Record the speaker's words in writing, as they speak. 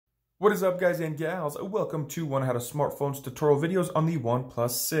What is up, guys and gals? Welcome to One How to Smartphones tutorial videos on the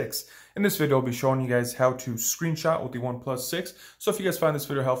OnePlus 6. In this video, I'll be showing you guys how to screenshot with the OnePlus 6. So if you guys find this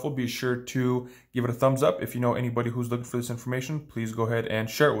video helpful, be sure to give it a thumbs up. If you know anybody who's looking for this information, please go ahead and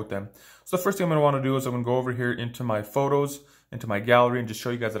share it with them. So the first thing I'm going to want to do is I'm going to go over here into my photos, into my gallery, and just show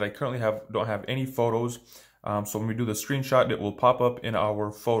you guys that I currently don't have any photos. So when we do the screenshot, it will pop up in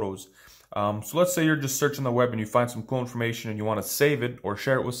our photos. So let's say you're just searching the web and you find some cool information and you want to save it or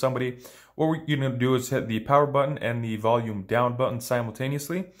share it with somebody. What you're going to do is hit the power button and the volume down button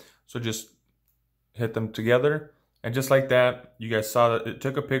simultaneously. So just hit them together. And just like that, you guys saw that it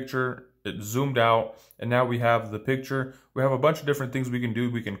took a picture, it zoomed out, and now we have the picture. We have a bunch of different things we can do.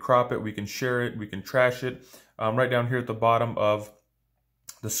 We can crop it, we can share it, we can trash it, right down here at the bottom of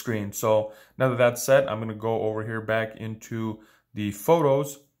the screen. So now that that's set, I'm going to go over here back into the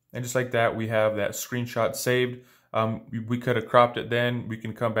photos. And just like that, we have that screenshot saved. We could have cropped it then. We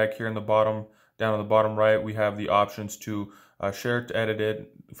can come back here in the bottom, down on the bottom right. We have the options to share it, to edit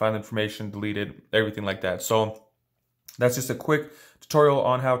it, find information, delete it, everything like that. So that's just a quick tutorial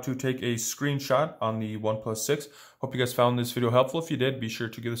on how to take a screenshot on the OnePlus 6. Hope you guys found this video helpful. If you did, be sure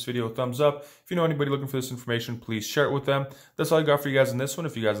to give this video a thumbs up. If you know anybody looking for this information, please share it with them. That's all I got for you guys in this one.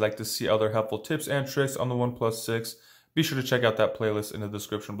 If you guys like to see other helpful tips and tricks on the OnePlus 6, be sure to check out that playlist in the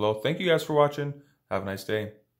description below. Thank you guys for watching. Have a nice day.